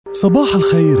صباح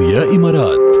الخير يا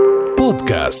إمارات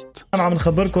بودكاست. أنا عم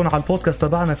نخبركم على البودكاست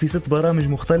تبعنا في 6 برامج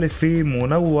مختلفة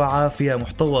منوعة فيها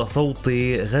محتوى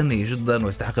صوتي غني جدا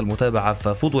ويستحق المتابعة،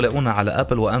 ففوتوا لاقونا على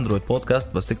أبل وأندرويد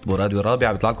بودكاست، بس تكتبوا راديو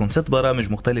الرابعة بيطلع لكم 6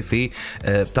 برامج مختلفة.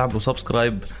 بتعملوا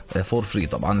سبسكرايب فور فري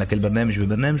طبعا لكل برنامج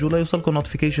ببرنامج، ولا يوصلكم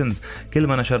نوتيفيكيشنز كل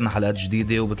ما نشرنا حلقات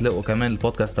جديدة. وبتلاقوا كمان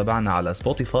البودكاست تبعنا على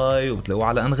سبوتيفاي وبتلاقوا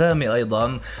على أنغامي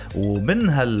أيضا. ومن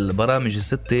هالبرامج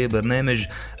ال6 برنامج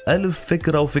ألف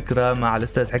فكرة وفكرة مع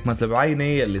الأستاذ حكمت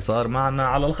البعيني اللي صار معنا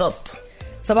على الخط.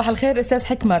 صباح الخير أستاذ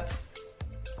حكمت.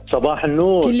 صباح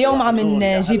النور. كل يوم عم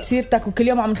نجيب سيرتك وكل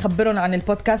يوم عم نخبرهم عن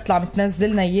البودكاست اللي عم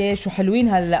تنزلنا إياه، شو حلوين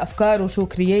هالأفكار وشو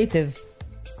كرياتيف.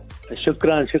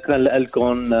 شكرا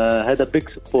لكم، هذا بيك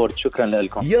سبورت، شكرا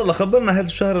لكم. يلا خبرنا هذا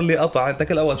الشهر اللي قطع، انت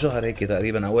كل اول شهر هيك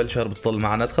تقريبا اول شهر بتطل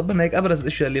معنا، تخبرنا هيك ابرز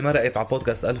الاشياء اللي مرقت على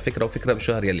بودكاست ألف فكرة وفكرة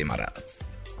بالشهر يلي مرق.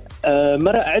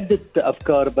 مرق عدة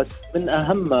أفكار، بس من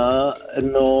أهمها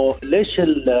أنه ليش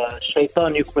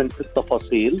الشيطان يكمن في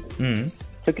التفاصيل.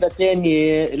 فكرة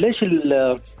ثانية، ليش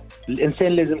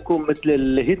الإنسان لازم يكون مثل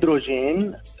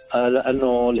الهيدروجين،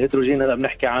 لأنه الهيدروجين هذا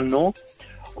بنحكي عنه.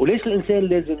 وليش الإنسان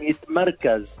لازم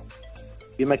يتمركز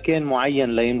بمكان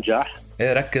معين لينجح.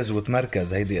 ايه ركز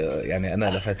وتمركز، هيدي يعني أنا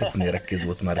لفتتني ركز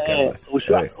وتمركز.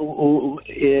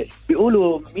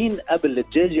 بيقولوا مين قبل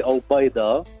الدجاجة أو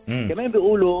بيضة. كمان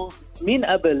بيقولوا مين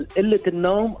قبل قلة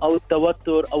النوم أو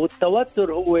التوتر، أو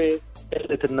التوتر هو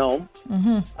قلة النوم.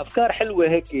 أفكار حلوة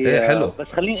هيك. إيه حلو. بس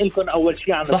خليني لكم أول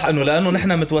شيء عن صح إنه لأنه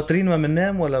نحن متوترين ما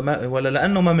مننام ولا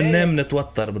لأنه ما مننام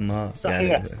نتوتر بالنهار.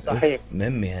 صحيح يعني صحيح.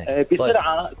 مهمة هاي.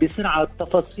 بسرعة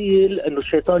التفاصيل، إنه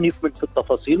الشيطان يكمن في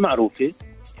التفاصيل معروفة.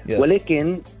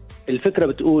 ولكن الفكرة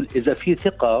بتقول إذا في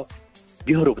ثقة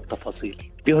بيهرب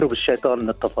التفاصيل، بيهرب الشيطان من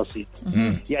التفاصيل.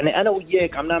 يعني أنا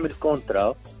وياك عم نعمل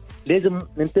كونترا، لازم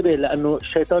ننتبه لأنه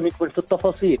الشيطان يكمن في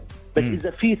التفاصيل. بس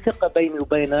إذا في ثقة بيني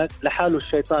وبينك لحاله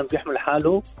الشيطان بيحمل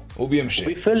حاله وبيمشي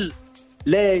وبيفل.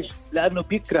 ليش؟ لأنه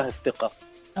بيكره الثقة.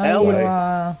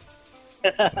 أيوة.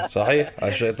 صحيح.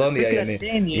 الشيطان يعني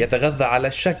يتغذى على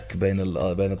الشك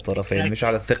بين الطرفين، مش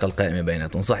على الثقة القائمة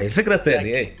بيناتهم. صحيح. الفكرة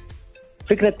الثانية ايه؟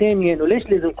 الفكرة الثانية إنه ليش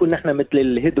لازم نكون نحن مثل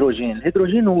الهيدروجين.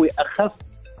 الهيدروجين هو أخف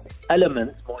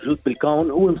إليمنت موجود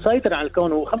بالكون، هو مسيطر على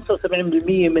الكون، هو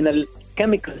 75% من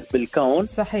الكيميكالز بالكون.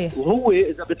 صحيح. وهو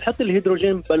إذا بتحط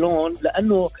الهيدروجين بالون،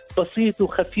 لأنه بسيط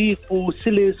وخفيف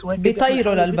وسلس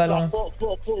بيطيروا للبالون.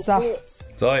 فوق صح.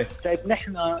 صحيح. طيب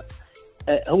نحن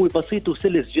هو بسيط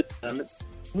وسلس جدا.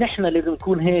 نحن لازم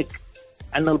نكون هيك،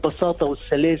 عنا البساطة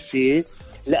والسلاسة،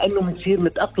 لأنه منصير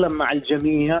نتأقلم مع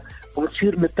الجميع،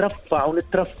 ونصير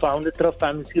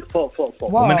نترفع نصير فوق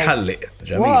ومنحلق.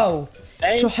 جميل. واو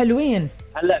شو حلوين.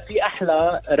 هلأ في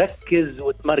أحلى، ركز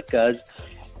وتمركز.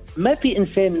 ما في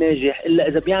إنسان ناجح إلا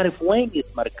إذا بيعرف وين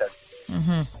يتمركز.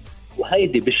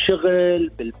 وهيدي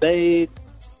بالشغل، بالبيت،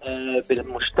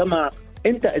 بالمجتمع.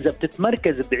 أنت إذا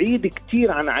بتتمركز بعيد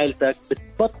كتير عن عائلتك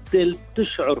بتبطل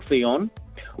تشعر فيهم،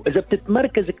 وإذا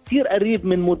بتتمركز كتير قريب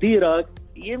من مديرك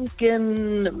يمكن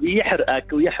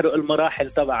يحرقك ويحرق المراحل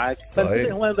تبعك.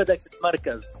 فانتبه وين بدك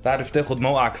تتمركز، تعرف تاخد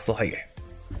موقعك الصحيح.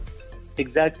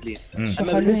 exactly.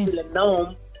 أما بالنسبة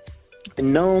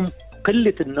للنوم،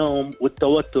 قلة النوم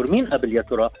والتوتر مين قبل يا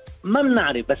ترى؟ ما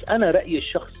بنعرف، بس أنا رأيي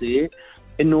الشخصي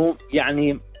إنه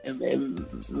يعني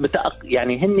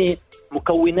يعني هن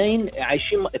مكونين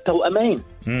عايشين توأمين.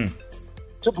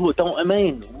 شبهوا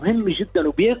توأمين مهم جدا،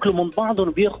 وبياكلوا من بعضهم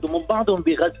وبياخدوا من بعضهم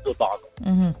وبيغذوا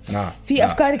بعضهم. في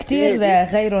أفكار كتير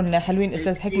غيرهم حلوين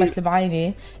أستاذ حكمت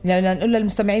البعيني، لأن نقول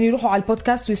للمستمعين يروحوا على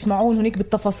البودكاست ويسمعون هناك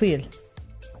بالتفاصيل.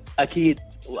 أكيد.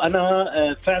 وأنا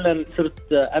فعلا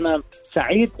صرت أنا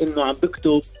سعيد إنه عم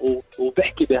بكتب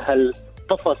وبحكي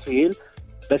بهالتفاصيل.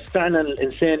 بس فعلا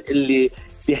الإنسان اللي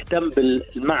بيهتم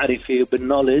بالمعرفة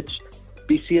وبالنوليدج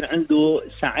بيصير عنده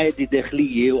سعادة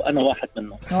داخلية، وأنا واحد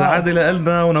منهم. سعادة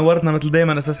لنا ونورتنا مثل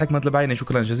دايما أستاذ حكمت البعيني.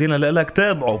 شكرا جزيلا لك.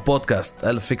 تابعوا بودكاست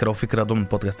ألف فكرة وفكرة ضمن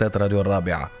بودكاستات راديو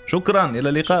الرابعة. شكرا. إلى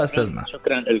اللقاء أستاذنا.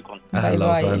 شكرا لكم.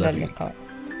 أهلا وسهلا. إلى اللقاء.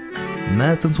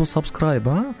 ما تنسوا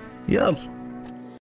سبسكرايب. يلا.